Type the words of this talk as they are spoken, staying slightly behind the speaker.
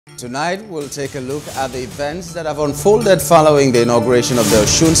Tonight, we'll take a look at the events that have unfolded following the inauguration of the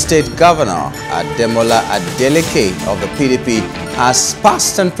Osun State Governor, Ademola Adeleke of the PDP, as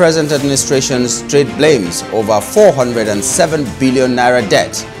past and present administrations straight blames over 407 billion naira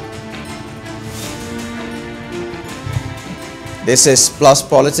debt. This is Plus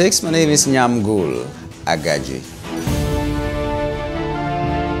Politics. My name is Nyamgul Agaji.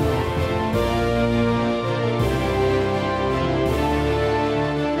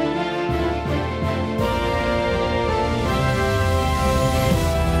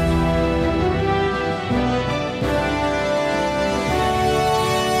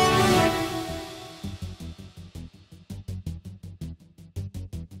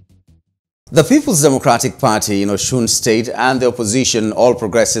 The People's Democratic Party in Osun State and the opposition All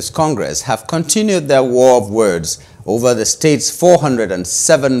Progressives Congress have continued their war of words over the state's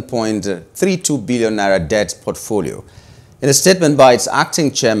 407.32 billion naira debt portfolio. In a statement by its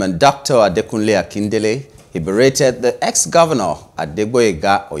acting chairman, Dr. Adekunle Akindele, he berated the ex-governor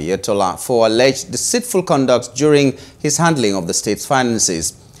Adegboyega Oyetola for alleged deceitful conduct during his handling of the state's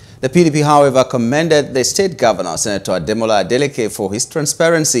finances. The PDP, however, commended the state governor, Senator Ademola Adeleke, for his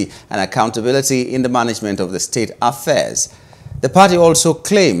transparency and accountability in the management of the state affairs. The party also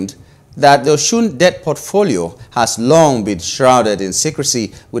claimed that the Osun debt portfolio has long been shrouded in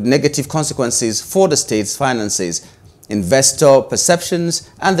secrecy with negative consequences for the state's finances, investor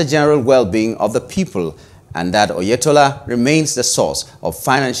perceptions, and the general well-being of the people, and that Oyetola remains the source of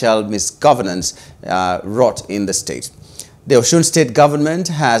financial misgovernance wrought in the state. The Osun State government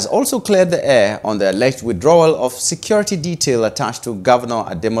has also cleared the air on the alleged withdrawal of security detail attached to Governor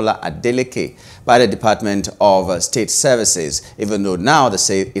Ademola Adeleke by the Department of State Services, even though now they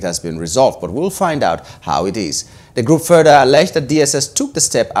say it has been resolved, but we'll find out how it is. The group further alleged that DSS took the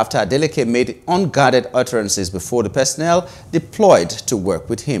step after Adeleke made unguarded utterances before the personnel deployed to work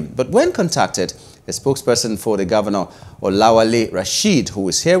with him. But when contacted, the spokesperson for the governor, Olawale Rasheed, who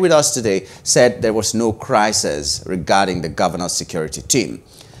is here with us today, said there was no crisis regarding the governor's security team.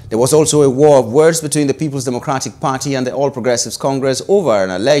 There was also a war of words between the People's Democratic Party and the All Progressives Congress over an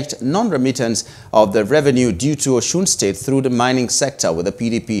alleged non-remittance of the revenue due to Osun State through the mining sector, with the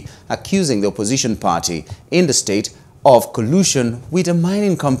PDP accusing the opposition party in the state of collusion with a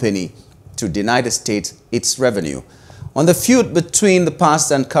mining company to deny the state its revenue. On the feud between the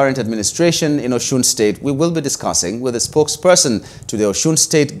past and current administration in Osun State, we will be discussing with the spokesperson to the Osun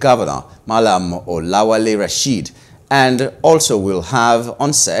State Governor, Mallam Olawale Rasheed, and also we'll have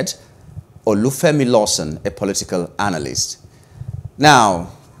on set Olufemi Lawson, a political analyst. Now,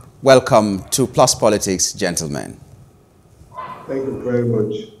 welcome to Plus Politics, gentlemen. Thank you very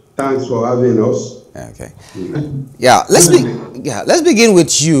much. Thanks for having us. Okay. Let's begin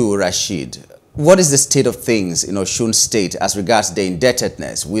with you, Rasheed. What is the state of things in Osun State as regards the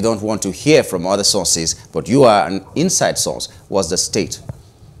indebtedness? We don't want to hear from other sources, but you are an inside source. What's the state?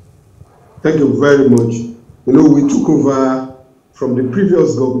 Thank you very much. You know, we took over from the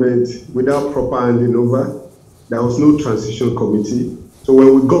previous government without proper handing over. There was no transition committee. So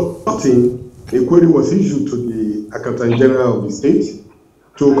when we got in, a query was issued to the Accountant General of the state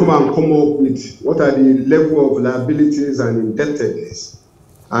to come up with what are the level of liabilities and indebtedness.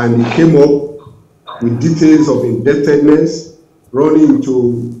 And it came up with details of indebtedness running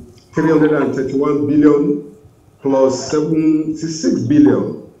to 331 billion plus 76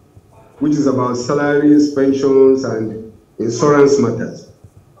 billion, which is about salaries, pensions, and insurance matters,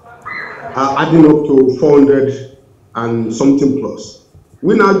 adding up to 400 and something plus.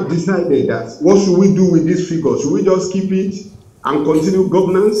 We now decided that what should we do with this figure? Should we just keep it and continue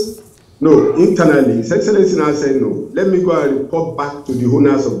governance? No, internally, His Excellency now said no. Let me go and report back to the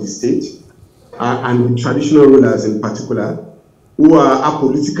owners of the state and the traditional rulers in particular, who are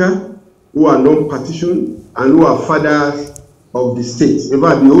apolitical, who are non-partisan, and who are fathers of the state, in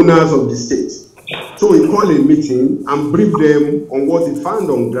fact, the owners of the state. So we called a meeting and briefed them on what they found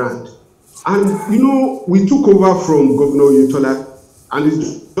on ground. And, you know, we took over from Governor Oyetola, and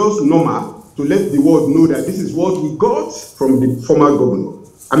it's just normal to let the world know that this is what we got from the former governor.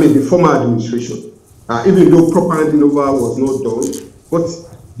 The former administration, even though proper handing over was not done, but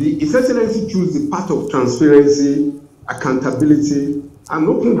His Excellency chose the path of transparency, accountability, and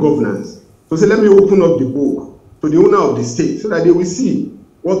open governance. So say, let me open up the book to the owner of the state so that they will see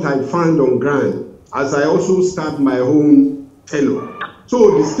what I found on ground as I also start my own tenure.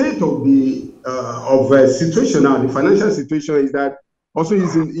 So the state of the situation now, the financial situation is that also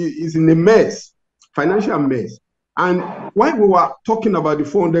is in a mess, financial mess. And while we were talking about the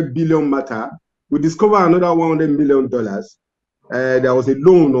 400 billion matter, we discovered another $100 million. There was a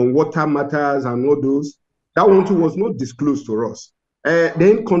loan on water matters and all those. That one too was not disclosed to us.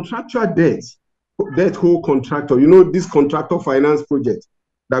 Then contractual debt whole contractor, this contractor finance project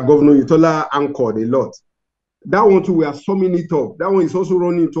that Governor Oyetola anchored a lot. That one too, we are summing it up. That one is also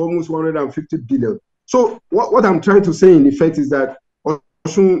running to almost 150 billion. So what I'm trying to say in effect is that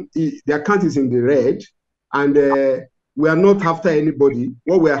Osun, the account is in the red, and we are not after anybody.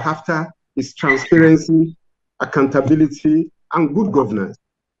 What we are after is transparency, accountability, and good governance.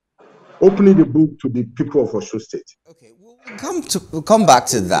 Opening the book to the people of Osun State. Okay, we'll come back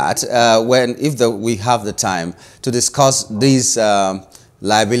to that we have the time to discuss these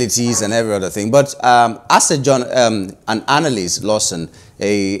liabilities and every other thing. But as an analyst, Lawson,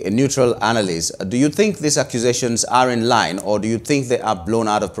 a neutral analyst, do you think these accusations are in line, or do you think they are blown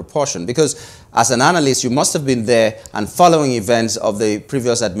out of proportion? Because as an analyst, you must have been there and following events of the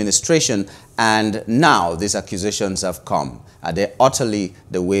previous administration, and now these accusations have come. Are they utterly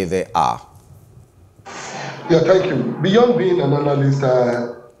the way they are? Yeah, thank you. Beyond being an analyst,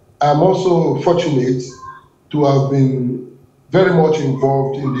 I'm also fortunate to have been very much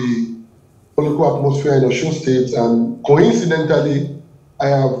involved in the political atmosphere in Osun State, and coincidentally, I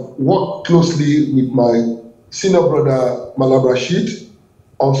have worked closely with my senior brother, Mallam Rasheed,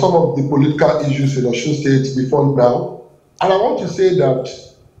 on some of the political issues in Osun State before now. And I want to say that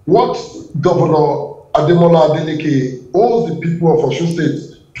what Governor Ademola Adeleke owes the people of Osun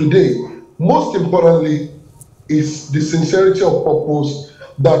State today, most importantly, is the sincerity of purpose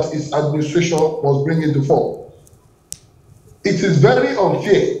that his administration must bring into form. It is very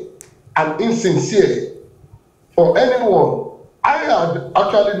unfair and insincere for anyone. I had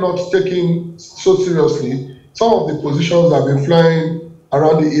actually not taken so seriously some of the positions that have been flying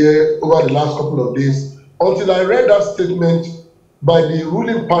around the air over the last couple of days until I read that statement by the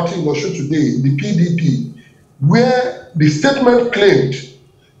ruling party in Osun today, the PDP, where the statement claimed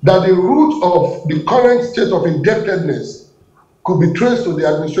that the root of the current state of indebtedness could be traced to the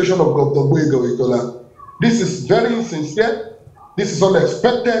administration of Adegboyega Oyetola. This is very insincere, this is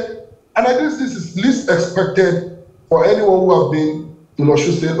unexpected, and I guess this is least expected for anyone who have been in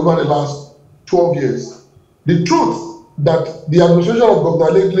Osun State over the last 12 years. The truth that the administration of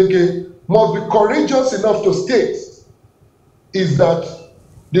Governor Adeleke must be courageous enough to state is that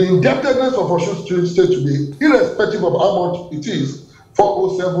the indebtedness of Osun State today, irrespective of how much it is,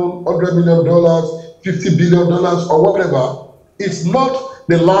 407, $100 million, $50 billion, or whatever, it's not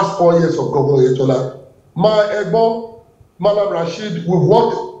the last 4 years of Governor Oyetola. My Adegboyega Rasheed, we've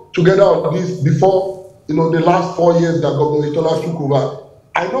worked together on this before, the last 4 years that Governor Oyetola took over.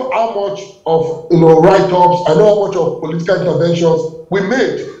 I know how much of, write-ups, I know how much of political interventions we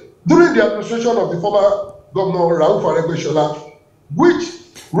made during the administration of the former Governor Olawale, which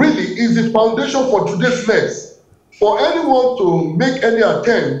really is the foundation for today's mess. For anyone to make any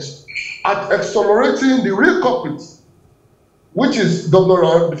attempt at exonerating the real culprit, which is the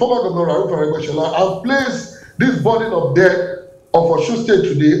former Governor Olawale, and place this burden of debt of Osun State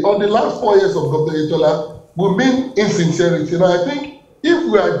today on the last 4 years of Governor Oyetola will mean insincerity. And I think if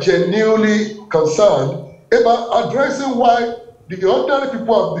we are genuinely concerned about addressing why the ordinary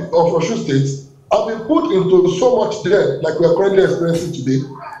people of Osun State have been put into so much debt like we are currently experiencing today,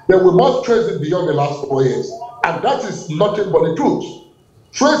 then we must trace it beyond the last 4 years. And that is nothing but the truth.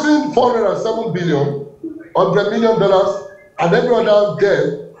 Tracing $407 billion, $100 million, and every other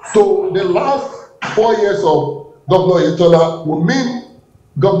debt to the last 4 years of Governor Oyetola will mean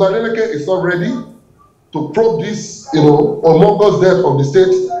Governor Adeleke is not ready to probe this, humongous debt of the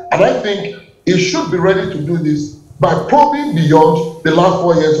state. And I think he should be ready to do this by probing beyond the last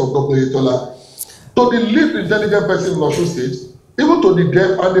 4 years of Governor Oyetola. To the least intelligent person in Osun State, even to the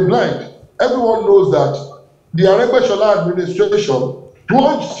deaf and the blind, everyone knows that the Adegboyega administration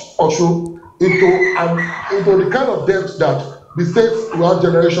plunged Osun into the kind of debt that the state will have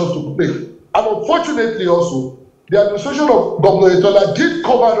generations to pay. And unfortunately also, the administration of Governor Oyetola did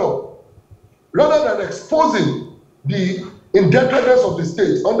cover up, rather than exposing the indebtedness of the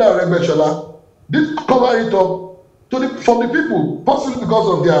state under Adegboyega, did cover it up from the people, possibly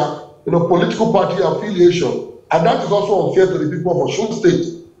because of their political party affiliation. And that is also unfair to the people of Osun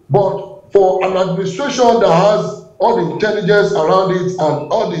State. But for an administration that has all the intelligence around it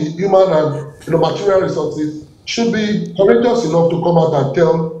and all the human and material resources, should be courageous enough to come out and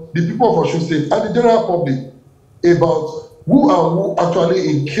tell the people of Osun State and the general public about who actually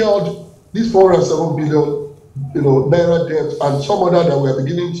incurred this 407 billion naira debt and some other that we are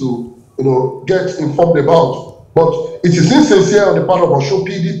beginning to get informed about. But it is insincere on the part of Osun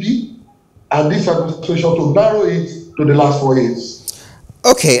PDP and this administration to narrow it to the last 4 years.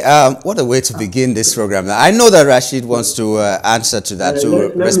 Okay, what a way to begin this program. I know that Rasheed wants to answer to that.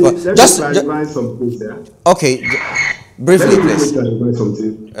 Let me clarify some things there. Okay, Briefly, please.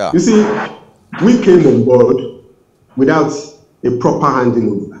 Something. Yeah. You see, we came on board without a proper handing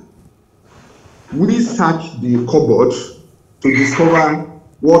over. We searched the cupboard to discover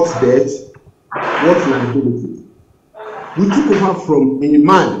what debt, what liability. We took over from a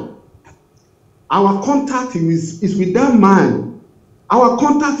man. Our contact is with that man. Our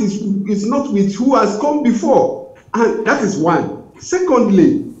contact is not with who has come before. And that is one.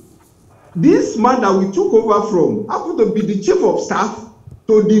 Secondly, this man that we took over from happened to be the chief of staff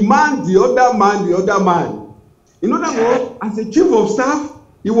to demand the other man. In other words, as a chief of staff,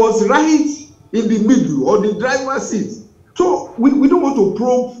 he was right in the middle or the driver's seat. So we don't want to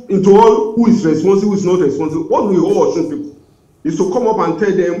probe into all who is responsible, who is not responsible. What we all Osun people is to come up and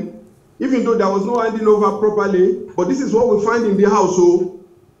tell them, even though there was no handing over properly, but this is what we find in the house. So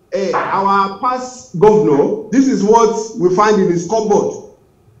our past governor, this is what we find in his cupboard.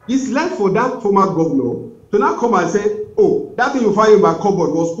 It's left for that former governor to now come and say, oh, that thing you find in my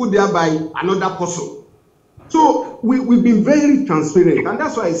cupboard was put there by another person. So we've been very transparent, and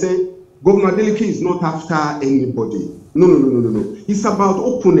that's why I say Governor Adeleke is not after anybody. No. It's about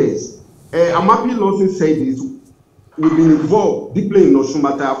openness. I'm happy Lawson said this. We've been involved deeply in Osun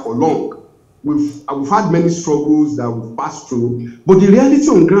matter for long. We've had many struggles that we've passed through, but the reality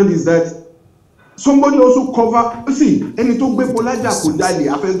on ground is that somebody also cover. See, any talk be polaja kudali,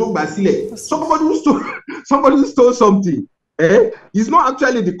 afendo basile. Somebody who stole something. He's not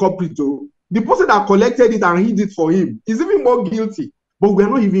actually the culprit. The person that collected it and hid it for him is even more guilty. But we are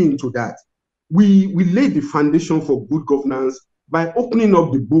not even into that. We laid the foundation for good governance by opening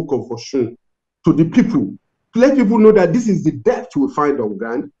up the book of Osun to the people, to let people know that this is the depth we find on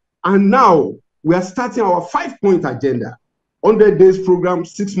ground. And now we are starting our 5-point agenda. 100 days program,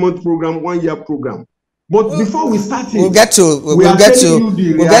 6-month program, 1-year program. But before we start it, we'll get to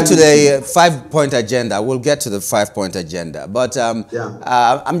the 5-point agenda. We'll get to the 5-point agenda. But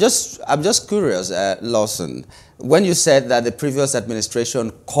I'm just curious, Lawson. When you said that the previous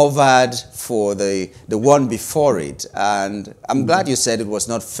administration covered for the one before it, and I'm glad you said it was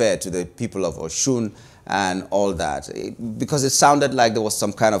not fair to the people of Osun and all that, because it sounded like there was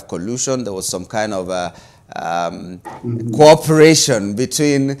some kind of collusion, there was some kind of cooperation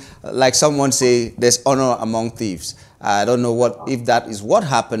between, like someone say, there's honor among thieves. I don't know if that is what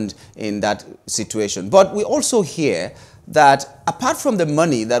happened in that situation. But we also hear that apart from the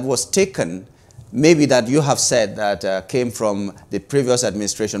money that was taken, maybe that you have said that came from the previous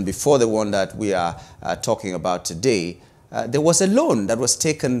administration before the one that we are talking about today, there was a loan that was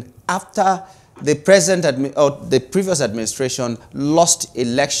taken after the previous administration lost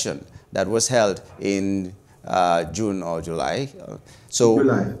election that was held in June or July.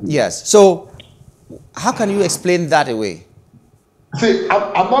 July. Yes. So how can you explain that away? See,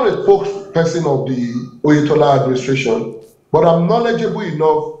 I'm not a spokesperson of the Oyetola administration, but I'm knowledgeable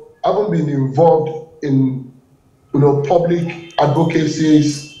enough, having been involved in, public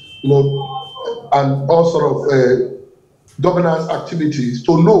advocacies, and all sort of governance activities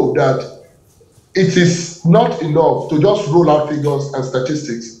to know that it is not enough to just roll out figures and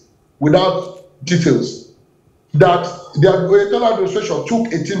statistics without details. That the Oyetola administration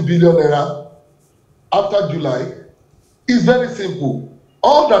took 18 billion naira after July is very simple.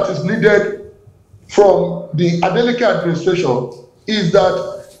 All that is needed from the Adeleke administration is that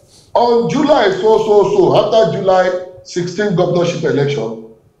on July after July 16 governorship election,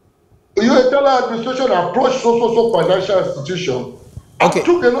 the Oyetola administration approached financial institution and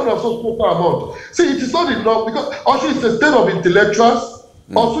took a lot of amount. See, it is not enough because Osun is a state of intellectuals.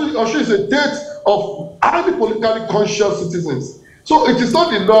 Osun is a state of highly politically conscious citizens. So it is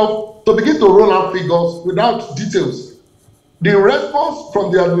not enough to begin to roll out figures without details. The response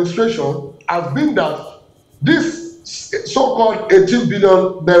from the administration has been that this so-called 18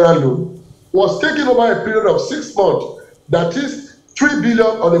 billion naira loan was taken over a period of 6 months. That is 3 billion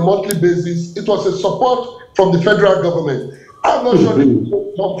on a monthly basis. It was a support from the federal government. I'm not sure it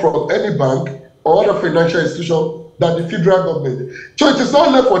will come from any bank or other financial institution than the federal government. So it is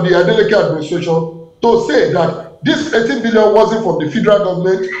not left for the Adeleke administration to say that this 18 billion wasn't from the federal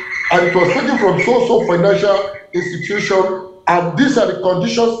government and it was taken from so financial institution, and these are the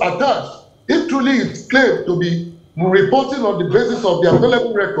conditions attached. If truly it's claimed to be reporting on the basis of the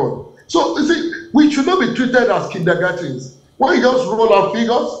available record. So you see, we should not be treated as kindergartens. When you just roll out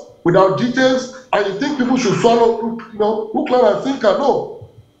figures without details and you think people should swallow, hook, line, and sinker. No.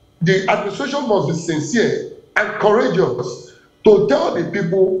 The administration must be sincere and courageous to tell the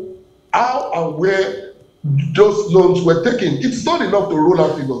people how and where those loans were taken. It's not enough to roll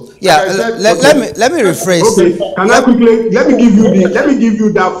out figures. Yeah, let me rephrase. Okay, can I quickly let me give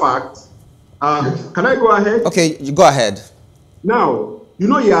you that fact. Can I go ahead? Okay, you go ahead. Now, you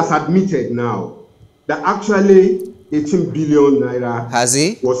know, he has admitted now that actually 18 billion naira Has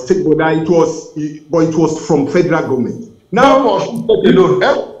he? was taken, but it was from federal government. Now, a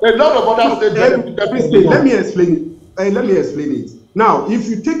lot of other states. Let me explain it. Now, if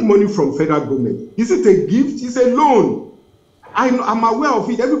you take money from federal government, is it a gift? It's a loan. I'm aware of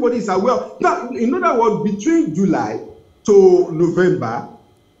it. Everybody is aware. Now, in other words, between July to November,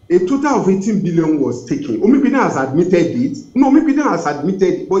 a total of 18 billion was taken. Omipina has admitted it. No, Omipina has admitted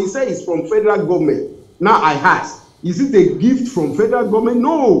it, but he said it's from federal government. Now I ask, is it a gift from federal government?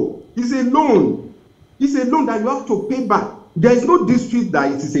 No, it's a loan. It's a loan that you have to pay back. There is no dispute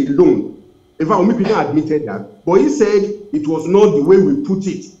that it is a loan. In fact, Omipina admitted that, but he said it was not the way we put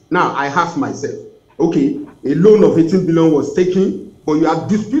it. Now I ask myself, okay, a loan of 18 billion was taken, but you are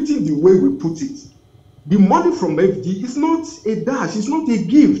disputing the way we put it. The money from FD is not a dash, it's not a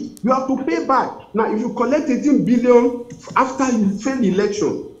gift. You have to pay back. Now, if you collect 18 billion after you fail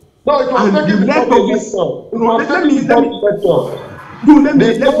election, no, it was taken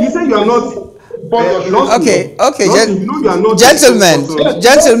let me say you are not. Okay, you know you are not gentlemen,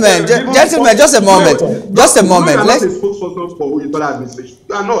 just a moment. Just a moment. You are not a spokesperson for Oyetola administration.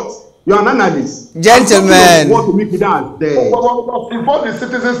 You are not. You are an analyst. Gentlemen. What to make it as there. Inform the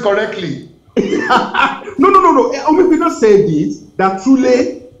citizens correctly. No. Omipina said it that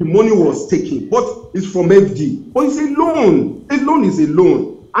truly the money was taken, but it's from FD. But it's a loan. A loan is a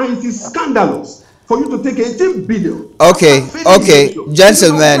loan, and it is scandalous for you to take 18 billion. Okay,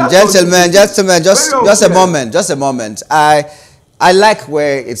 gentlemen, just a moment. I like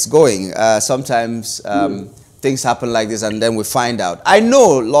where it's going. Sometimes things happen like this and then we find out. I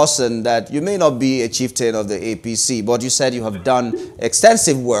know, Lawson, that you may not be a chieftain of the APC, but you said you have done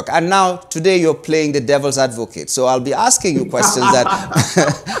extensive work. And now, today, you're playing the devil's advocate. So I'll be asking you questions that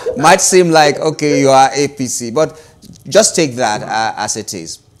might seem like, okay, you are APC. But just take that as it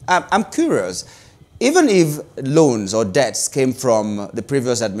is. I'm curious. Even if loans or debts came from the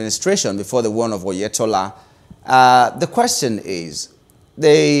previous administration before the one of Oyetola, the question is,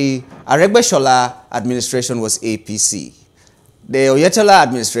 the Adegboyega administration was APC. The Oyetola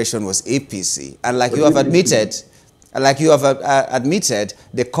administration was APC. And like you have admitted,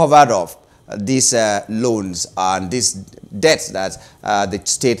 they covered up these loans and these debts that the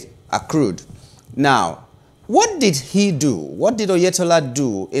state accrued. Now, what did he do? What did Oyetola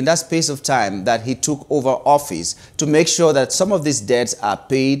do in that space of time that he took over office to make sure that some of these debts are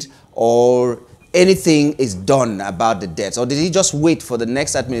paid or anything is done about the debts? Or did he just wait for the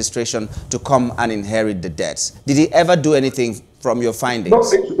next administration to come and inherit the debts? Did he ever do anything from your findings? No,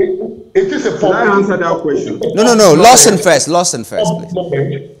 it is a public... Can I answer that question? No. Lawson first,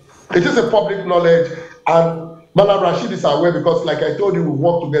 please. It is a public knowledge, and Mallam Rasheed is aware because, like I told you, we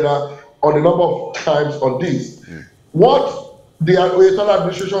worked together on a number of times on this. What the Oyetola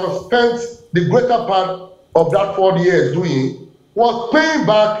administration spent the greater part of that 4 years doing was paying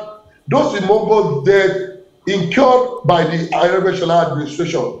back those immobile debt incurred by the Adegboyega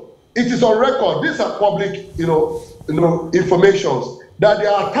administration. It is on record. These are public, informations that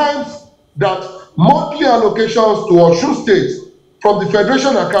there are times that monthly allocations to Osun State from the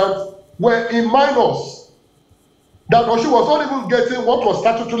Federation account were in minus. That Osun was not even getting what was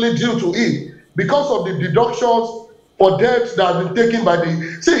statutorily due to it because of the deductions for debts that have been taken by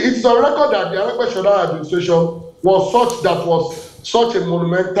the... See, it's on record that the Adegboyega administration was such a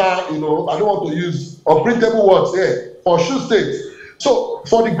monumental, I don't want to use unprintable words here, for Osun State. So,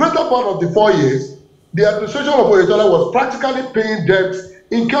 for the greater part of the 4 years, the administration of Oyetola was practically paying debts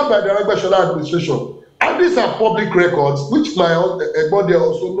incurred by the Adegboyega administration. And these are public records, which my body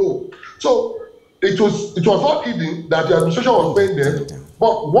also know. So, it was not hidden that the administration was paying them,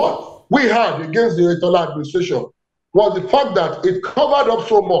 but what we had against the Oyetola administration was the fact that it covered up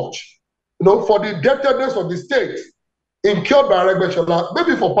so much, for the indebtedness of the state incurred by Adegboyega,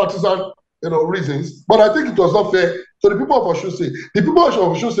 maybe for partisan, reasons, but I think it was not fair to the people of Osun State. The people of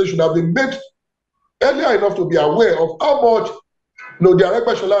Osun State should have been made earlier enough to be aware of how much, the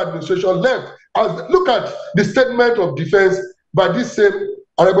Adegboyega administration left. Look at the statement of defense by this same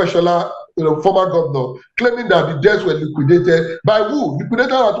Adegboyega, former governor, claiming that the debts were liquidated by who?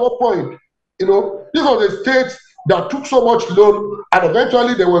 Liquidated at what point? These are the states that took so much loan, and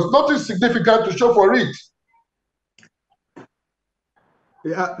eventually there was nothing significant to show for it.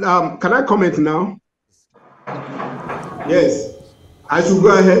 Can I comment now? Yes. I should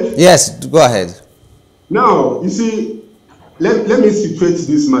go ahead? Yes, go ahead. Now, you see, let me situate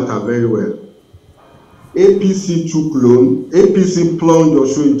this matter very well. APC took loan, APC plunged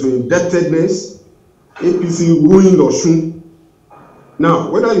Osun into indebtedness, APC ruined Osun.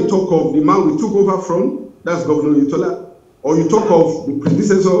 Now, whether you talk of the man we took over from, that's Governor Oyetola, or you talk of the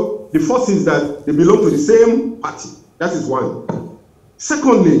predecessor, the first is that they belong to the same party. That is one.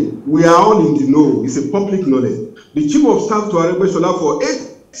 Secondly, we are all in the know. It's a public knowledge. The chief of staff to Adegboyega for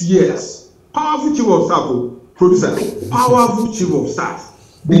 8 years, powerful chief of staff, producer, powerful chief of staff.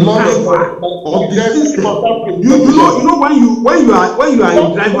 The driver of the system. You know when you are in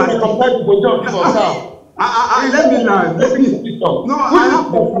driver's seat. Let me learn. No, I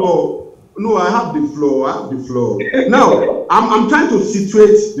have the floor. No, I have the floor. Now, I'm trying to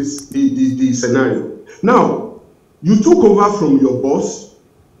situate this the scenario. Now, you took over from your boss,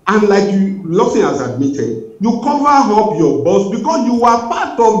 and like Lawson has admitted, you cover up your boss because you were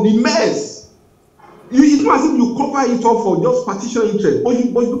part of the mess. It's not as if you cover it up for just partition interest, but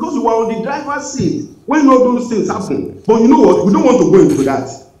because you were on the driver's seat when all those things happen. But you know what? We don't want to go into that.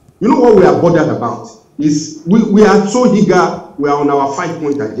 You know what we are bothered about is we are so eager. We are on our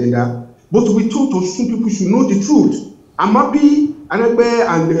 5-point agenda, but we thought Osun people should know the truth. I'm happy Adegboyega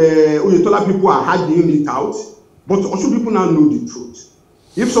and Oyetola people are hiding it out, but Osun people now know the truth.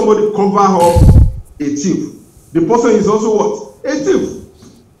 If somebody cover up a thief, the person is also what? A thief.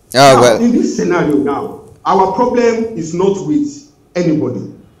 Now, well, in this scenario now, our problem is not with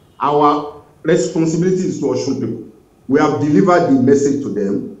anybody. Our responsibility is to Osun people. We have delivered the message to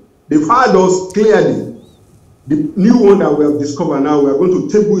them. They've heard us clearly. The new one that we have discovered now, we are going to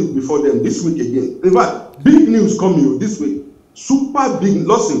table it before them this week again. In fact, big news coming this week. Super big,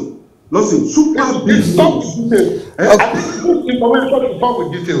 Lawson, super big news. I think this information should come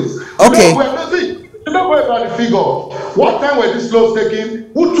with details. Okay. You don't worry about the figure. What time were these laws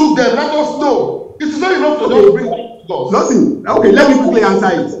taken? Who took them? Let us know. It is not enough to just bring that figures. Nothing. Okay, let me quickly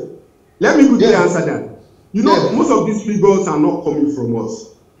answer it. Let me quickly answer that. You know, most of these figures are not coming from us.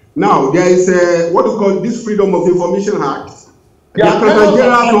 Now, there is what we call this Freedom of Information Act. The Accountant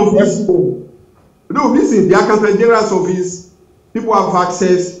General's Office. No, listen, the Accountant General's Office, people have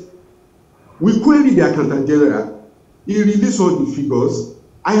access. We query the Accountant General. He released all the figures.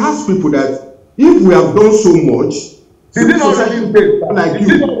 I ask people that if we have done so much, like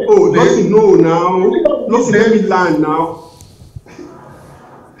you, nothing, no, now, nothing, let me learn now.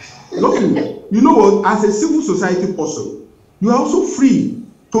 Nothing. You know what? As a civil society person, you are also free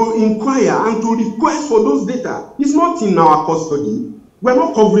to inquire and to request for those data. It's not in our custody. We are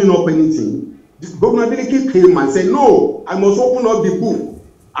not covering up anything. Governor Adeleke came and said, no, I must open up the book.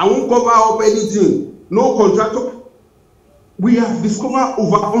 I won't cover up anything. No contractor. We have discovered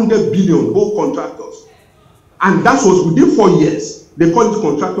over 100 billion old contractors. And that was within 4 years. They call it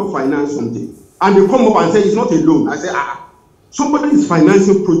contractor finance something. And they come up and say it's not a loan. I say, somebody is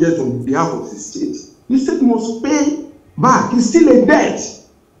financing projects on behalf of the state. The state must pay back. It's still a debt.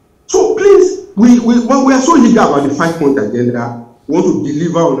 So please, we are so eager about the 5-point agenda. We want to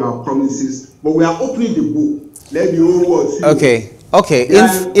deliver on our promises, but we are opening the book. Let the whole world see. Okay. Okay,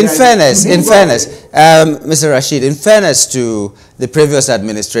 in fairness, Mr. Rasheed, in fairness to the previous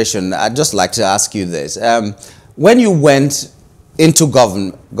administration, I'd just like to ask you this. When you went into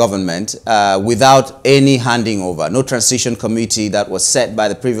government without any handing over, no transition committee that was set by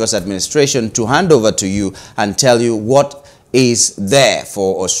the previous administration to hand over to you and tell you what is there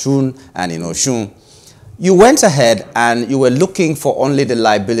for Osun and in Osun, you went ahead and you were looking for only the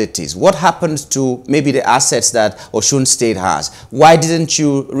liabilities. What happened to maybe the assets that Osun State has? Why didn't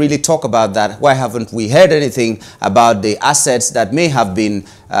you really talk about that? Why haven't we heard anything about the assets that may have been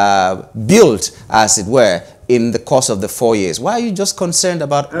built, as it were, in the course of the 4 years? Why are you just concerned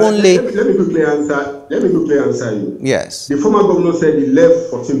about only... Let me quickly answer you. Yes. The former governor said he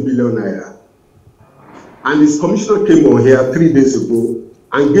left 14 billion naira. And his commissioner came on here 3 days ago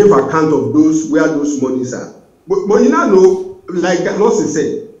and gave account of where those monies are. But you now know, like Lawson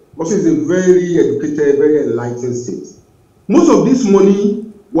said, Lawson is a very educated, very enlightened state. Most of this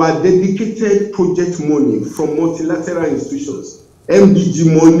money were dedicated project money from multilateral institutions. MDG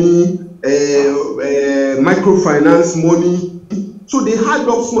money, microfinance money. So they had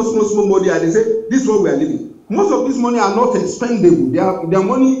up small money and they said, this is what we are living. Most of this money are not expendable. They are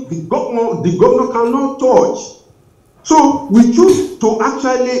money the governor cannot touch. So we choose to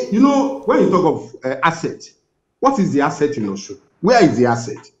actually, you know, when you talk of asset, what is the asset in Osun? Where is the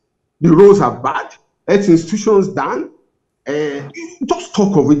asset? The roads are bad, health institutions done. Just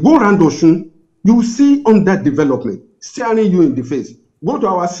talk of it. Go around Osun, you will see underdevelopment staring you in the face. Go to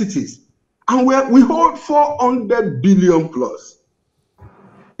our cities, and we hold 400 billion plus.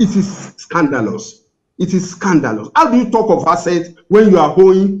 It is scandalous. It is scandalous. How do you talk of assets when you are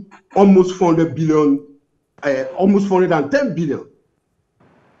holding almost 400 billion? Almost 410 billion.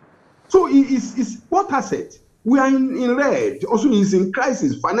 So it's what asset? We are in red. Osun is in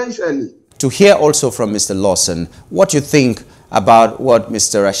crisis financially. To hear also from Mr. Lawson, what you think about what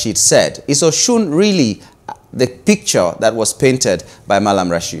Mr. Rasheed said. Is Osun really the picture that was painted by Mallam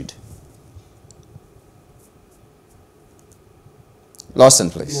Rasheed? Lawson,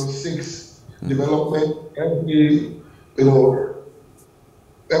 please. Six development, every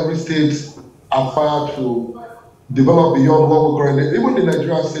state aspire to develop beyond what we currently, even the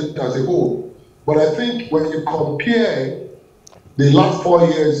Nigerian state as a whole. But I think when you compare the last 4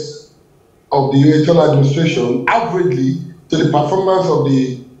 years of the Oyetola administration, averagely, to the performance of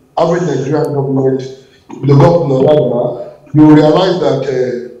the average Nigerian government, the governor rather, you realize that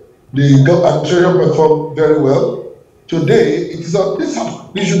the administration performed very well. Today, it is this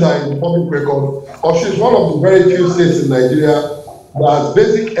issue that is public record. Osun is one of the very few states in Nigeria that has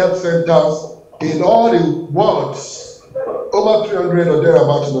basic health centers in all the wards, over 300 or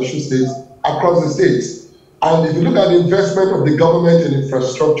thereabouts in Osun State, across the states. And if you look at the investment of the government in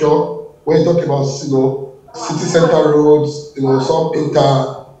infrastructure, when you talk about city center roads, some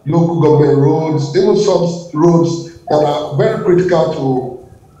local government roads, even some roads that are very critical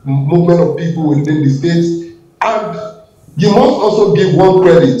to movement of people within the states. And you must also give one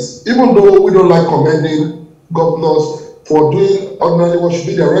credit, even though we don't like commending governors for doing ordinarily what should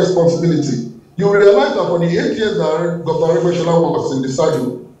be their responsibility. You realize that for the 8 years that Governor Adegboyega was in the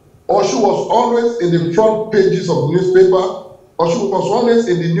saddle, Osun was always in the front pages of the newspaper. Osun was always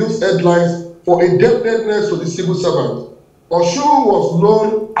in the news headlines for indebtedness to the civil servant. Osun was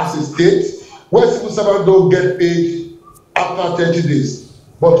known as a state where civil servants don't get paid after 30 days.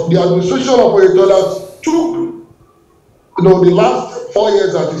 But the administration of Oyetola took the last 4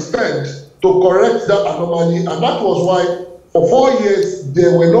 years that he spent to correct that anomaly, and that was why for 4 years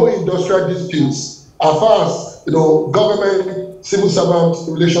there were no industrial disputes as far as government civil servant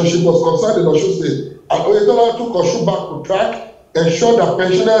relationship was concerned in Osun State. And Oyetola took Osun back to track, ensured that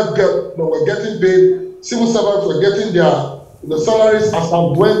pensioners were getting paid, civil servants were getting their salaries as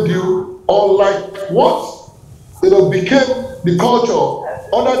and when due, unlike what became the culture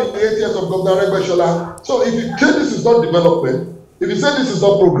under the 8 years of Governor Adegboyega. So if you say this is not development, if you say this is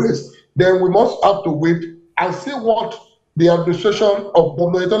not progress, then we must have to wait and see what the administration of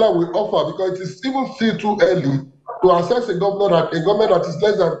Governor Oyetola will offer, because it is even still too early to assess a government that is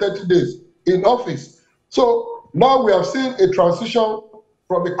less than 30 days in office. So now we have seen a transition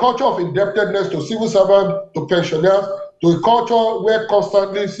from a culture of indebtedness to civil servants to pensioners, to a culture where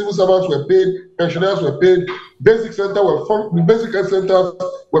constantly civil servants were paid, pensioners were paid, basic health centers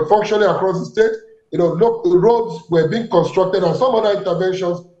were functioning across the state. Roads were being constructed and some other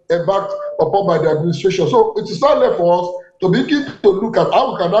interventions embarked upon by the administration. So it is not left for us to begin to look at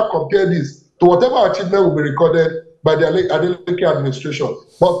how we can now compare this to whatever achievement will be recorded by the Adeleke administration.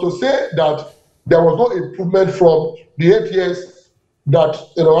 But to say that there was no improvement from the 8 years that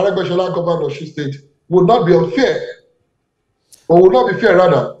Adegboyega governed Osun State would not be unfair, or would not be fair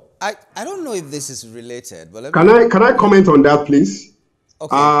rather. I don't know if this is related, but can I comment on that, please?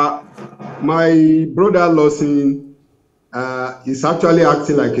 Okay. My brother Lawson is actually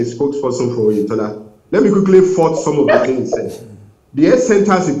acting like a spokesperson for Oyetola. Let me quickly fault some of the things he said. The health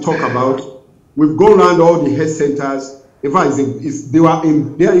centers he talked about, we've gone around all the health centers. In fact, they are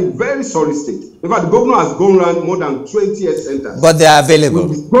in very sorry state. In fact, the governor has gone around more than 20 health centers. But they are available.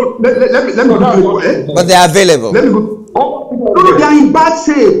 Let me go. But they are available. Let me go. No, they are in bad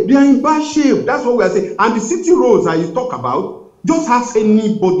shape. They are in bad shape. That's what we are saying. And the city roads that you talk about, just ask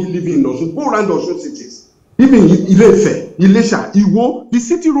anybody living in Osun, go around Osun cities. Even Ilefe, Ilesha, Iwo, the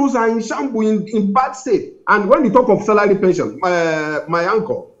city roads are in shambles, in bad state. And when you talk of salary pension, my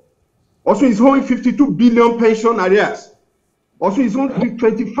uncle, Osun is holding 52 billion pension arrears. Osun is holding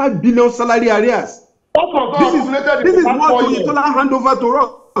 25 billion salary arrears. This is what Oyetola hand over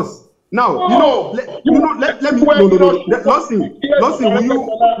to us. Now, let me Lawson,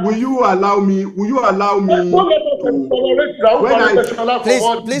 will you allow me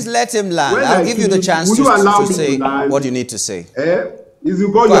please let him land. I'll give you the chance to say what you need to say. Is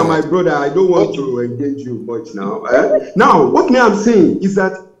because you are my brother, I don't want to engage you much now. Now, what I'm saying is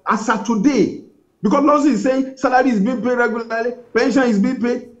that as of today, because Lawson is saying salary is being paid regularly, pension is being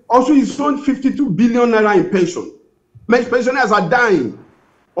paid, also he's sold 52 billion naira in pension. Pensioners are dying.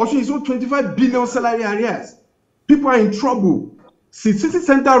 Also, he's sold 25 billion salary arrears. People are in trouble. City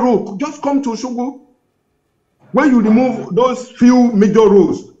center road, just come to Osogbo. When you remove those few major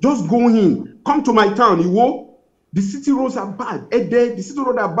roads, just go in. Come to my town, Iwo. The city roads are bad. Ede, the city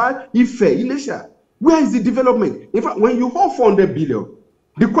roads are bad. Ife, Ilesha. Where is the development? In fact, when you hold 400 billion,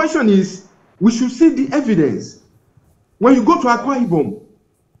 the question is, we should see the evidence. When you go to Akwa Ibom,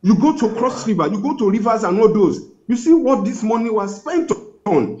 You go to Cross River, you go to rivers and all those. You see what this money was spent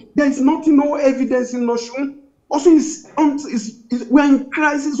on. There is nothing, no evidence in Osun. Osun we're in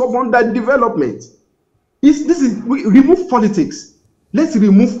crisis of underdevelopment. We remove politics. Let's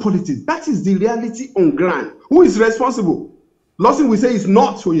remove politics. That is the reality on ground. Who is responsible? Lawson will say it's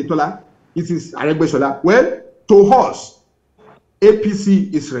not Oyetola, it is Adegboyega. Well, to us,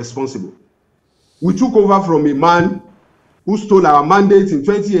 APC is responsible. We took over from a man who stole our mandate in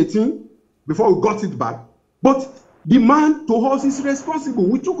 2018 before we got it back. But the man to us is responsible.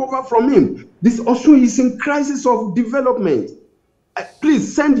 We took over from him. This Osun is in crisis of development.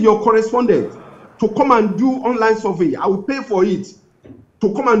 Please send your correspondent to come and do online survey. I will pay for it.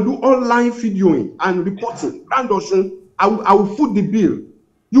 To come and do online videoing and reporting. And Osun, I will foot the bill.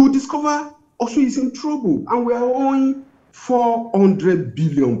 You will discover Osun is in trouble and we are owing 400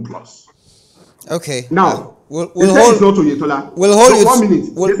 billion plus. Okay. Now, we'll they say it's not Oyetola. We'll hold you. 1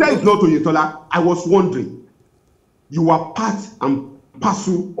 minute. They say it's not Oyetola. I was wondering. You are part and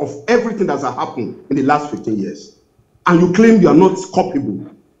parcel of everything that has happened in the last 15 years. And you claim you are not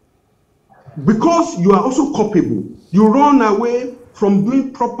culpable. Because you are also culpable, you run away from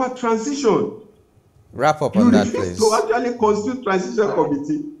doing proper transition. Wrap up on that, please. You refuse to actually constitute transition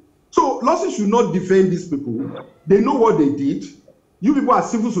committee. So Lawson should not defend these people. They know what they did. You people are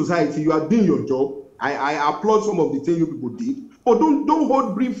civil society. You are doing your job. I applaud some of the things you people did. But don't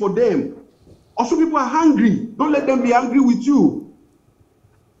hold brief for them. Also, people are hungry. Don't let them be angry with you.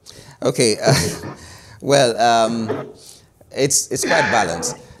 Okay. Well, it's quite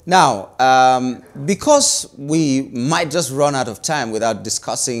balanced. Now, because we might just run out of time without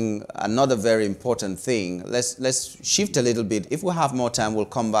discussing another very important thing, let's shift a little bit. If we have more time, we'll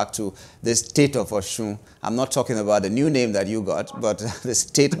come back to the state of Osun. I'm not talking about the new name that you got, but the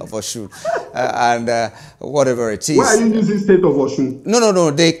state of Osun and whatever it is. Why are you using state of Osun? No.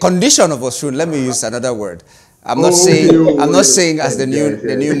 The condition of Osun. Let me use another word. I'm not saying as the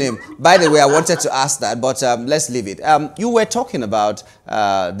new name. By the way, I wanted to ask that, but let's leave it. You were talking about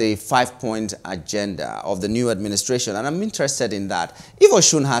the 5-point agenda of the new administration, and I'm interested in that. If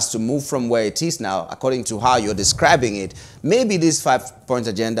Osun has to move from where it is now, according to how you're describing it, maybe this 5-point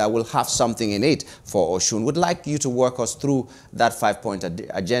agenda will have something in it for Osun. Would like you to work us through that 5-point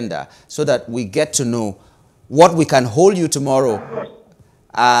agenda so that we get to know what we can hold you tomorrow.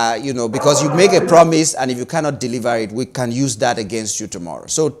 Because you make a promise, and if you cannot deliver it, we can use that against you tomorrow.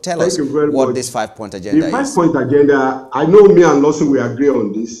 So tell us what this 5-point agenda is. The 5-point agenda, I know me and Lawson will agree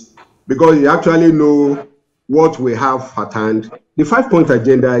on this because you actually know what we have at hand. The 5-point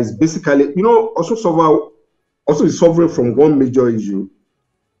agenda is basically, also is suffering from one major issue,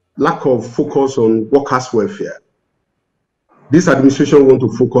 lack of focus on workers' welfare. This administration wants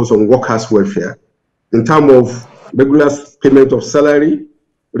to focus on workers' welfare in terms of regular payment of salary,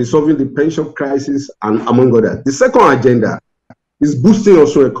 resolving the pension crisis, and among others. The second agenda is boosting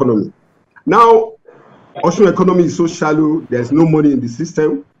Osun economy. Now, Osun economy is so shallow, there's no money in the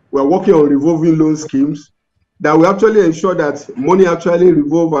system. We are working on revolving loan schemes that will actually ensure that money actually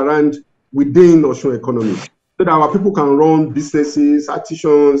revolve around within Osun economy, so that our people can run businesses,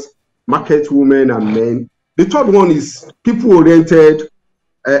 artisans, market women and men. The third one is people-oriented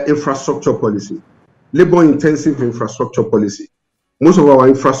infrastructure policy, labor-intensive infrastructure policy. Most of our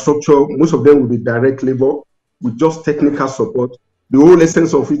infrastructure, most of them will be direct labor with just technical support. The whole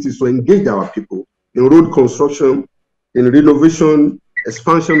essence of it is to engage our people in road construction, in renovation,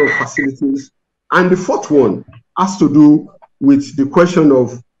 expansion of facilities. And the fourth one has to do with the question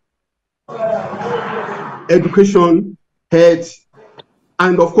of education, health,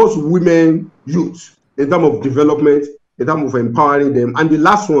 and of course, women, youth, in terms of development, in terms of empowering them. And the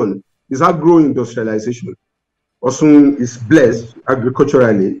last one is agro-industrialization. Osun is blessed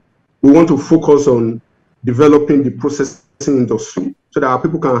agriculturally. We want to focus on developing the processing industry so that our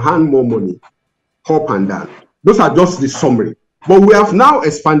people can earn more money, up and down. Those are just the summary. But we have now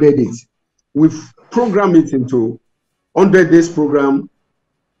expanded it. We've programmed it into 100 days program,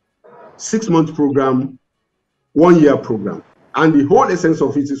 6-month program, 1-year program. And the whole essence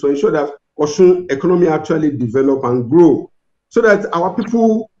of it is to ensure that Osun economy actually develop and grow so that our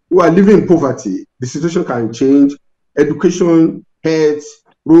people who are living in poverty, the situation can change, education, health,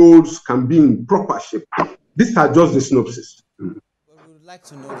 roads can be in proper shape. These are just the synopsis. We would like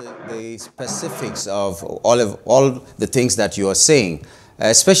to know the specifics of all the things that you are saying,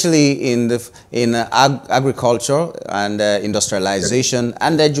 especially in agriculture and industrialization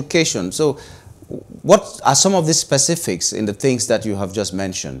and education. So what are some of the specifics in the things that you have just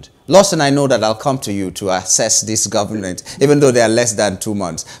mentioned? Lawson, I know that I'll come to you to assess this government, even though they are less than 2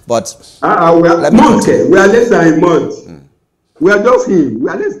 months. But we are less than a month. We are just in.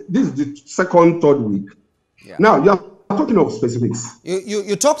 This is the second, third week. Yeah. Now, you are talking of specifics.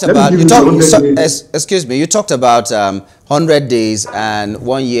 You talked about, excuse me, you talked about 100 days and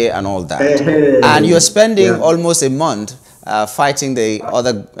 1 year and all that. And you're spending almost a month fighting the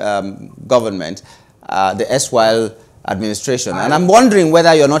other government, the erstwhile administration. And I'm wondering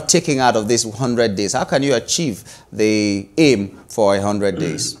whether you're not taking out of this 100 days. How can you achieve the aim for 100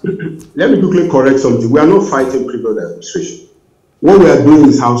 days? Let me quickly correct something. We are not fighting previous administration. What we are doing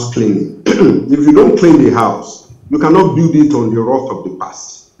is house cleaning. If you don't clean the house, you cannot build it on the rock of the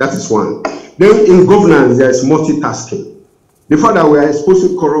past. That is one. Then in governance, there is multitasking. The fact that we are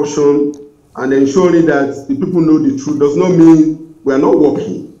exposing corruption and ensuring that the people know the truth does not mean we are not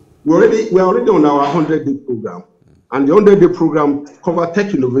working. We are already on our 100-day program. And the 100-day program covers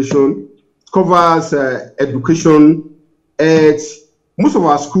tech innovation, covers education, most of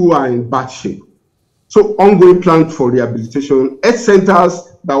our schools are in bad shape. So ongoing plans for rehabilitation, health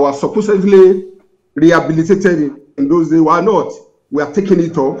centers that were supposedly rehabilitated in those days were not. We are taking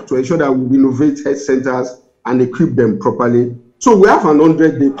it up to ensure that we renovate health centers and equip them properly. So we have an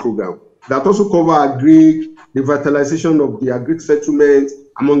 100-day program that also covers agri, revitalization of the agri settlement,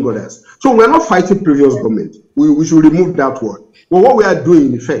 among others. So we are not fighting previous government. We should remove that word. But what we are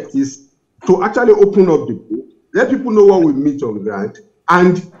doing, in effect, is to actually open up the book, let people know what we meet on ground,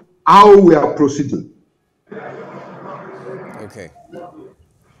 and how we are proceeding. Okay.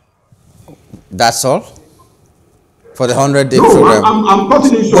 That's all for the 100-day program. I'm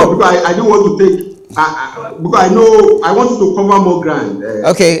cutting it short because I don't want to take. Because I know I wanted to cover more ground.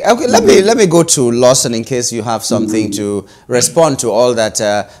 Okay. Let me go to Lawson in case you have something to respond to all that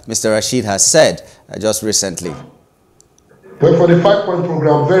Mr. Rasheed has said just recently. Well, for the 5-point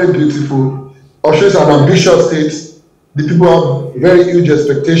program, very beautiful. Osun is an ambitious state. The people have very huge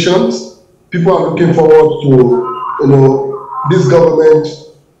expectations. People are looking forward to, this government,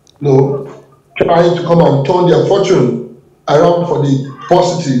 trying to come and turn their fortune around for the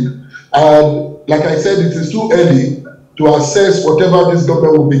positive. And like I said, it is too early to assess whatever this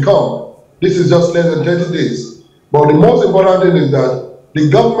government will become. This is just less than 30 days. But the most important thing is that the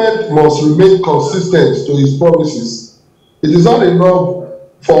government must remain consistent to its promises. It is not enough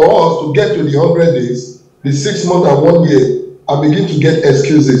for us to get to the 100 days, the 6 months and 1 year, and begin to get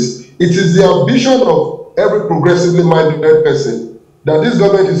excuses. It is the ambition of every progressively minded person that this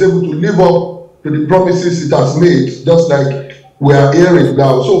government is able to live up to the promises it has made, just like we are hearing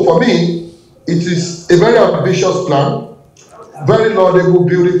now. So for me, it is a very ambitious plan, very laudable,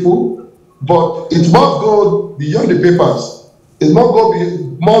 beautiful, but it must go beyond the papers. It must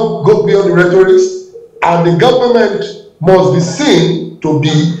go beyond the rhetoric, and the government must be seen to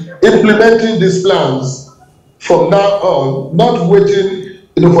be implementing these plans from now on, not waiting,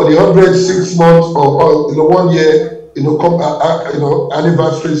 for the 106 months or 1 year,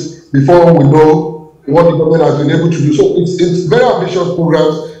 anniversaries before we know what the government has been able to do. So it's very ambitious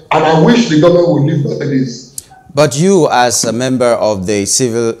programs, and I wish the government would live by this. But you, as a member of the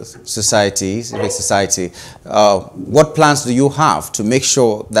civic society, what plans do you have to make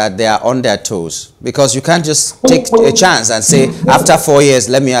sure that they are on their toes? Because you can't just take a chance and say, after 4 years,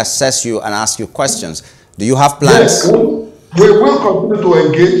 let me assess you and ask you questions. Do you have plans? Yes, we will continue to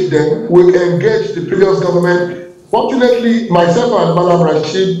engage them. We engage the previous government. Fortunately, myself and Mallam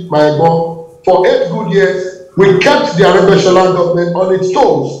Rasheed, my boss, for 8 good years, we kept the Adekunle government on its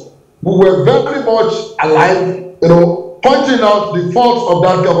toes. We were very much alive, pointing out the faults of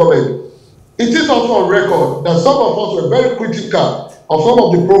that government. It is also on record that some of us were very critical of some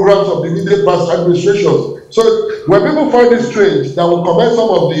of the programs of the immediate past administrations. So when people find it strange that we comment some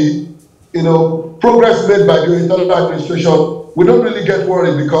of the progress made by the Oyetola administration, we don't really get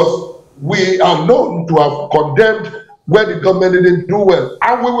worried because we are known to have condemned where the government didn't do well.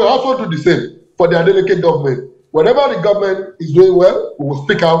 And we will also do the same for the Adeleke government. Whenever the government is doing well, we will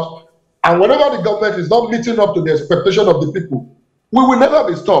speak out. And whenever the government is not meeting up to the expectation of the people, we will never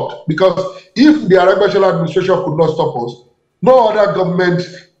be stopped. Because if the Adekunle administration could not stop us, no other government,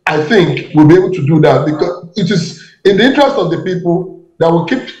 I think, will be able to do that. Because it is in the interest of the people that we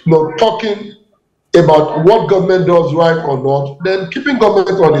keep talking about what government does right or not, then keeping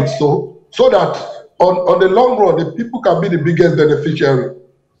government on its toe, so that on the long run, the people can be the biggest beneficiary.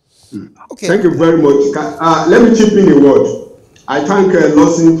 Okay. Thank you very much. Let me chip in a word. I thank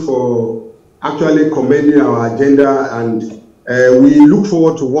Lawson for actually commending our agenda, and we look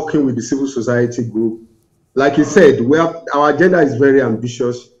forward to working with the civil society group. Like he said, our agenda is very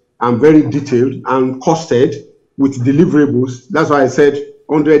ambitious and very detailed and costed with deliverables. That's why I said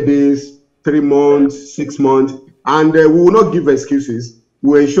 100 days, 3 months, 6 months, and we will not give excuses. We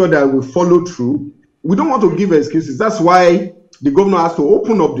will ensure that we follow through. We don't want to give excuses. That's why the governor has to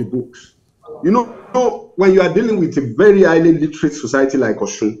open up the books. You know, when you are dealing with a very highly literate society like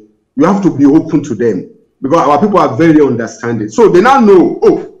Osun, you have to be open to them because our people are very understanding. So they now know,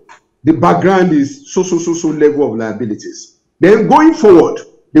 oh, the background is so level of liabilities. Then going forward,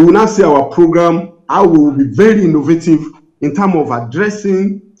 they will now see our program, how we will be very innovative in terms of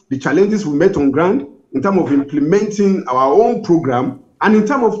addressing the challenges we met on ground, in terms of implementing our own program, and in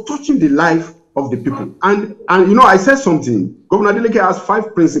terms of touching the life of the people. And you know, I said something. Governor Adeleke has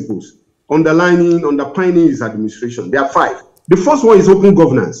 5 principles underpinning his administration. There are 5. The first one is open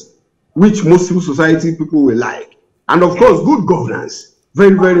governance, which most civil society people will like. And of course, good governance,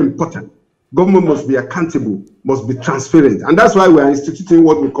 very, very important. Government must be accountable, must be transparent. And that's why we are instituting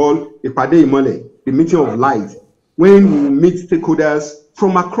what we call a Pade Imole, the meeting of light, when we meet stakeholders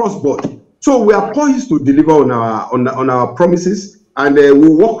from across board. So we are poised to deliver on our promises, and we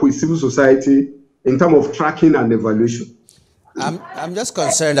work with civil society in terms of tracking and evaluation. I'm just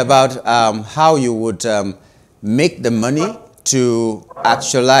concerned about how you would make the money to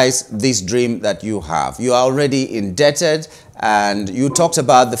actualize this dream that you have. You are already indebted, and you talked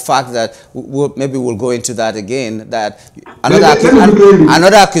about the fact that maybe we'll go into that again, that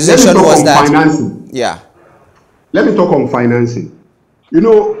another accusation was that financing. Yeah. Let me talk on financing. You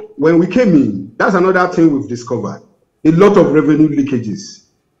know, when we came in, that's another thing we've discovered. A lot of revenue leakages.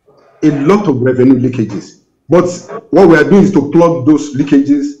 But what we are doing is to plug those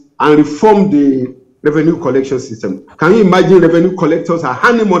leakages and reform the revenue collection system. Can you imagine revenue collectors are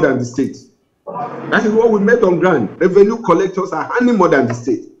handling more than the state? That is what we met on ground. Revenue collectors are handling more than the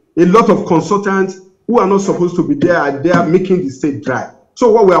state. A lot of consultants who are not supposed to be there are there making the state dry.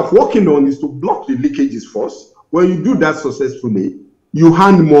 So what we are working on is to block the leakages first. When you do that successfully, you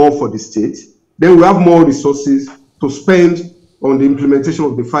hand more for the state. Then we have more resources to spend on the implementation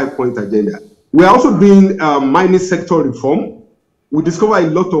of the 5-point agenda. We are also doing mining sector reform. We discover a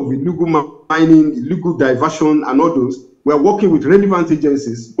lot of illegal mining, illegal diversion, and all those. We are working with relevant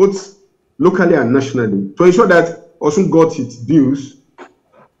agencies, both locally and nationally, to ensure that Osun got its dues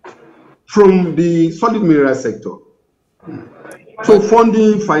from the solid mineral sector. So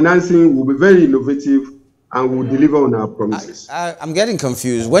funding, financing will be very innovative and will deliver on our promises. I'm getting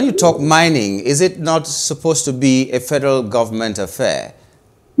confused. When you talk mining, is it not supposed to be a federal government affair?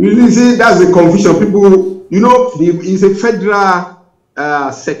 You see, that's the confusion. People, you know, it's a federal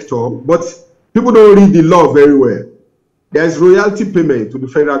sector, but people don't read the law very well. There's royalty payment to the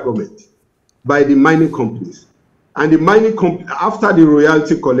federal government by the mining companies. And the mining company, after the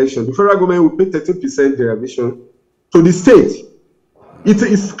royalty collection, the federal government will pay 30% derivation to the state.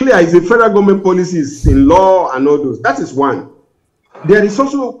 It's clear, it's a federal government policy, it's in law and all those. That is one. There is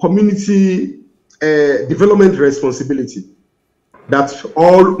also community development responsibility that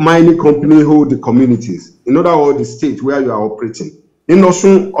all mining companies hold the communities, in other words, the state where you are operating. In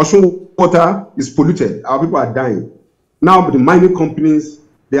Osun water is polluted, our people are dying. Now the mining companies,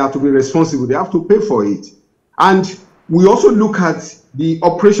 they have to be responsible, they have to pay for it. And we also look at the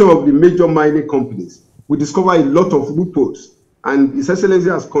operation of the major mining companies. We discover a lot of loopholes, and His Excellency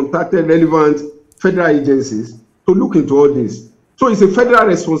has contacted relevant federal agencies to look into all this. So it's a federal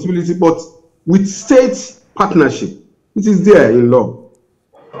responsibility, but with state partnership. It is there in law.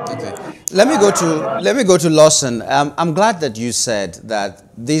 Okay. Let me go to Lawson. I'm glad that you said that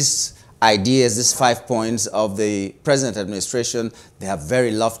these ideas, these 5 points of the present administration, they have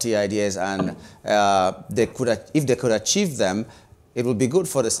very lofty ideas, and if they could achieve them, it would be good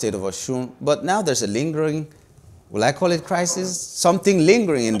for the state of Osun. But now there's a lingering, will I call it crisis? Something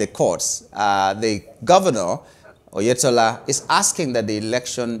lingering in the courts. The governor, Oyetola, is asking that the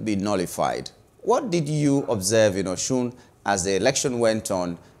election be nullified. What did you observe in Osun as the election went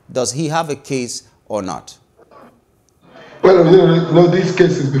on? Does he have a case or not? Well, you know, this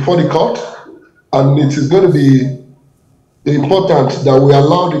case is before the court, and it is going to be important that we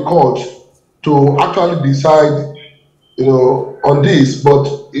allow the court to actually decide, you know, on this.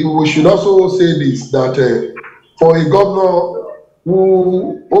 But we should also say this, that for a governor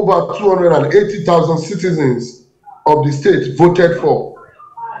who over 280,000 citizens of the state voted for,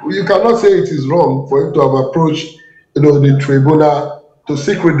 you cannot say it is wrong for him to have approached, you know, the tribunal to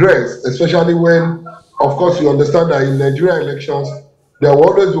seek redress, especially when, of course, you understand that in Nigerian elections, there will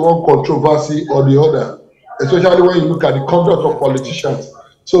always be one controversy or the other, especially when you look at the conduct of politicians.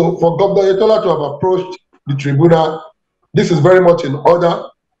 So for Governor Oyetola to have approached the tribunal, this is very much in order.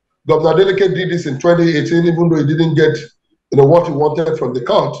 Governor Adeleke did this in 2018, even though he didn't get, you know, what he wanted from the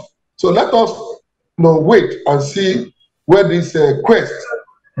court. So let us, you know, wait and see where this quest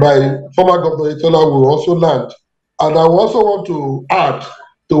by former Governor Oyetola will also land. And I also want to add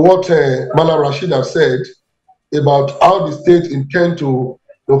to what Mallam Rasheed has said, about how the state intend to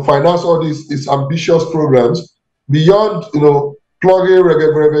finance all these ambitious programs beyond plugging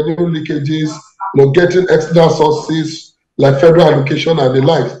revenue leakages, getting extra sources like federal allocation and the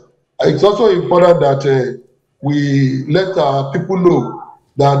like. It's also important that we let our people know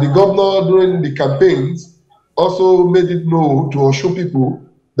that the governor during the campaigns also made it known to Osun people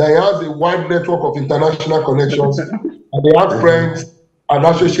that he has a wide network of international connections and they have friends and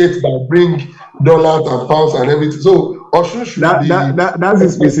associates that bring dollars and pounds and everything. So Osun should that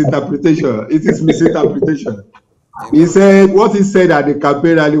is misinterpretation. It is misinterpretation. He said what he said at the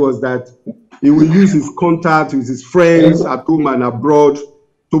campaign rally was that he will use his contact with his friends at home and abroad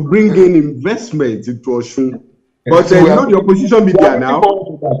to bring in investment into Osun. But the opposition media now,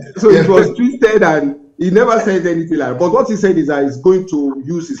 so it was twisted and he never said anything like that. But what he said is that he's going to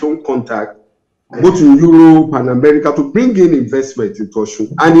use his own contact, go to Europe and America to bring in investment into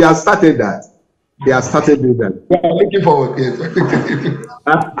Osun. And he has started that. He has started doing that. Yeah, looking forward.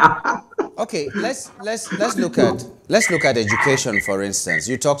 Okay, let's look at education, for instance.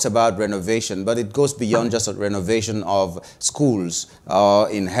 You talked about renovation, but it goes beyond just a renovation of schools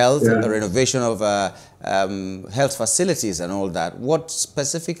in health, the renovation of health facilities and all that. What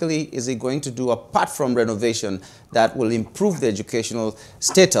specifically is it going to do apart from renovation that will improve the educational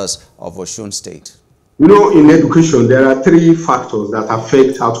status of Osun State? In education, there are three factors that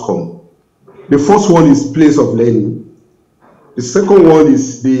affect outcome. The first one is place of learning. The second one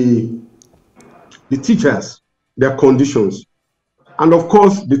is the teachers, their conditions. And of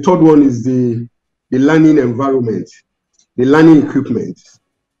course, the third one is the learning environment, the learning equipment.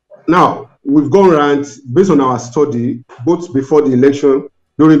 Now, we've gone around, based on our study, both before the election,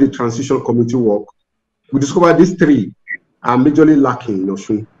 during the transition committee work, we discovered these three are majorly lacking in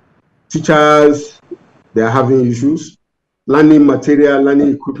Osun. Teachers, they are having issues. Learning material,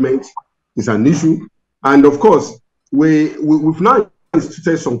 learning equipment is an issue. And of course, we've now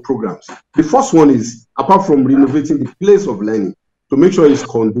instituted some programs. The first one is, apart from renovating the place of learning to make sure it's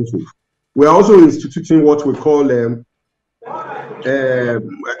conducive, we are also instituting what we call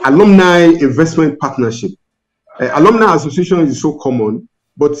alumni investment partnership. Alumni association is so common,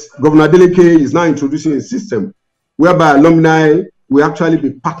 but Governor Adeleke is now introducing a system whereby alumni will actually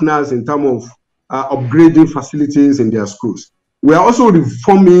be partners in terms of upgrading facilities in their schools. We are also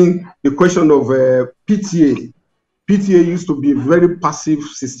reforming the question of PTA. PTA used to be a very passive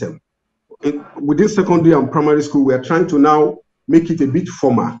system. Within secondary and primary school, we are trying to now make it a bit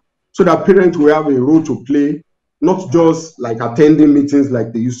formal so that parents will have a role to play, not just like attending meetings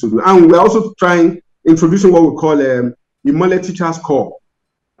like they used to do. And we're also introducing what we call a Mallam Teachers Corps.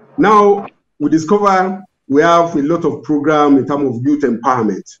 Now, we discover we have a lot of programs in terms of youth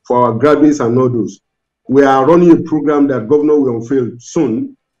empowerment for our graduates and all those. We are running a program that Governor will unveil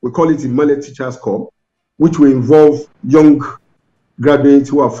soon. We call it the Mallam Teachers Corps, which will involve young graduates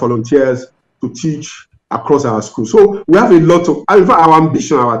who are volunteers to teach across our schools. So we have a lot of, our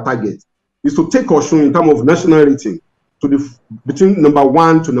ambition, our target is to take Osun in terms of national rating to between number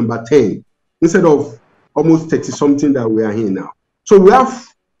 1 to number 10, instead of almost 30-something that we are here now. So we have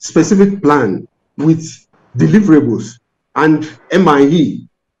specific plan with deliverables and MIE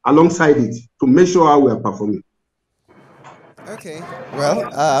alongside it to make sure how we are performing. Okay,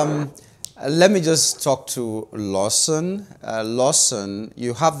 well, let me just talk to Lawson. Lawson,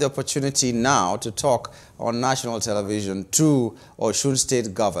 you have the opportunity now to talk on national television to Osun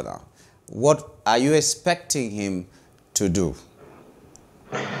State Governor. What are you expecting him to do?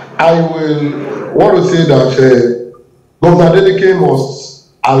 I will want to say that Governor Adeleke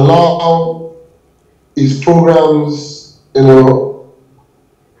must allow his programs, for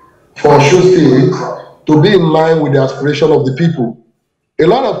Osun State to be in line with the aspiration of the people. A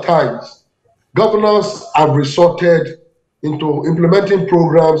lot of times, governors have resorted into implementing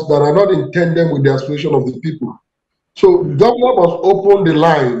programs that are not intended with the aspiration of the people. So governor must open the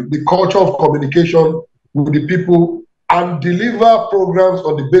line, the culture of communication with the people and deliver programs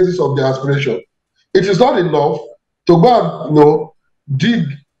on the basis of their aspiration. It is not enough to go and dig,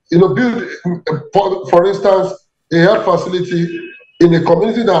 build, for instance, a health facility in a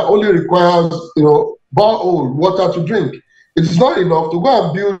community that only requires, borehole water to drink. It is not enough to go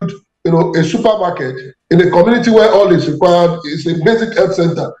and build a supermarket in a community where all is required is a basic health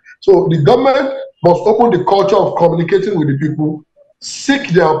center. So the government must open the culture of communicating with the people, seek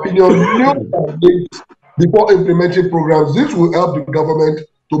their opinion, before implementing programs. This will help the government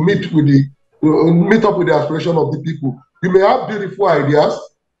to meet up with the aspiration of the people. You may have beautiful ideas,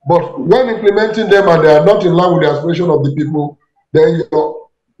 but when implementing them and they are not in line with the aspiration of the people, then your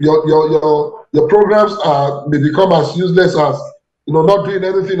programs may become as useless as not doing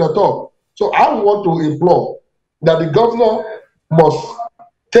anything at all. So I want to implore that the governor must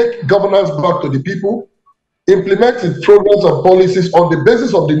take governance back to the people, implement its programs and policies on the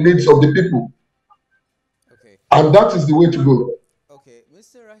basis of the needs of the people. Okay. And that is the way to go. Okay,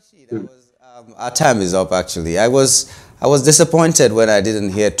 Mr. Rasheed, our time is up actually. I was disappointed when I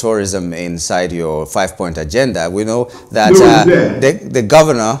didn't hear tourism inside your 5-point agenda. We know that the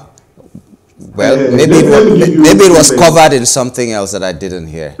governor, well, maybe it was covered in something else that I didn't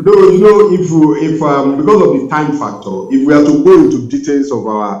hear. No, you know, if because of the time factor, if we are to go into details of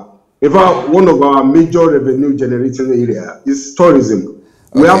one of our major revenue generating area is tourism.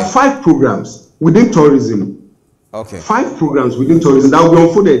 Okay. We have 5 programs within tourism. Okay. 5 programs within tourism that will be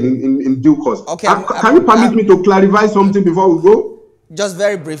unfolded in due course. Okay. Can you permit me to clarify something before we go? Just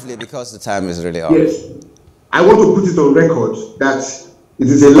very briefly, because the time is really up. Yes. I want to put it on record that it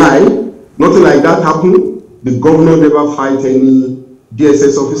is a lie. Nothing like that happened. The governor never fight any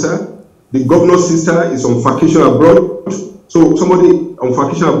DSS officer. The governor's sister is on vacation abroad. So somebody on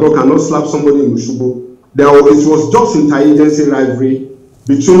vacation abroad cannot slap somebody in Ushubo. It was just interagency rivalry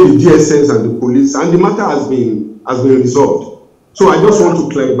between the DSS and the police, and the matter has been resolved. So I just want to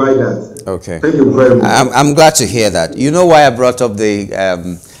clarify that. Okay. Thank you very much. I'm glad to hear that. You know why I brought up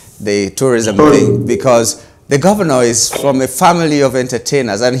the tourism thing? Because the governor is from a family of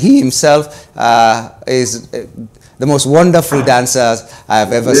entertainers, and he himself is the most wonderful dancers I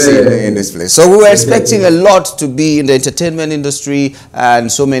have ever seen in this place. So we were expecting a lot to be in the entertainment industry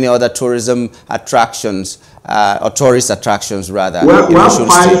and so many other tourism attractions, or tourist attractions rather. We have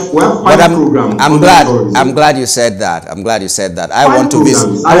 5 programs. I'm glad you said that. I'm glad you said that. I want to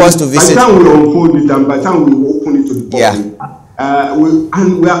visit. By the time we unfold it and by the time we open it to the public. Yeah.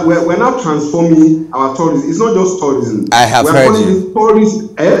 We're now transforming our tourism. It's not just tourism. I have heard you.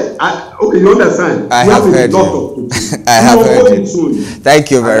 Okay, you understand? I have heard you. I have heard you. Thank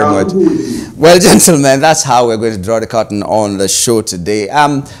you very much. Well, gentlemen, that's how we're going to draw the curtain on the show today.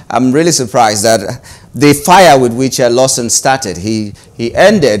 I'm really surprised that the fire with which Lawson started, he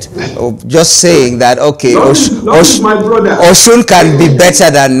ended just saying that, okay, Osun can be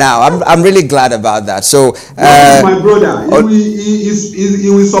better than now. I'm really glad about that. So, my brother, he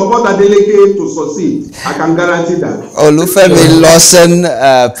will support Adeleke to succeed. I can guarantee that. Olufemi, Lawson,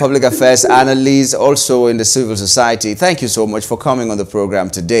 public affairs analyst, also in the civil society. Thank you so much for coming on the program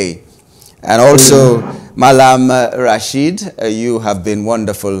today. And also, Mallam Rasheed, you have been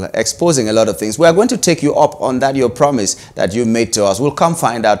wonderful, exposing a lot of things. We are going to take you up on that, your promise that you made to us. We'll come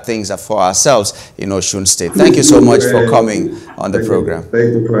find out things for ourselves in Osun State. Thank you so much for coming on the program.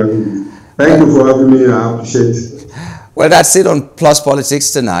 Thank you for having me. Thank you for having me. I appreciate it. Well, that's it on Plus Politics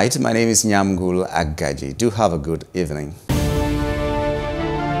tonight. My name is Nyamgul Agaji. Do have a good evening.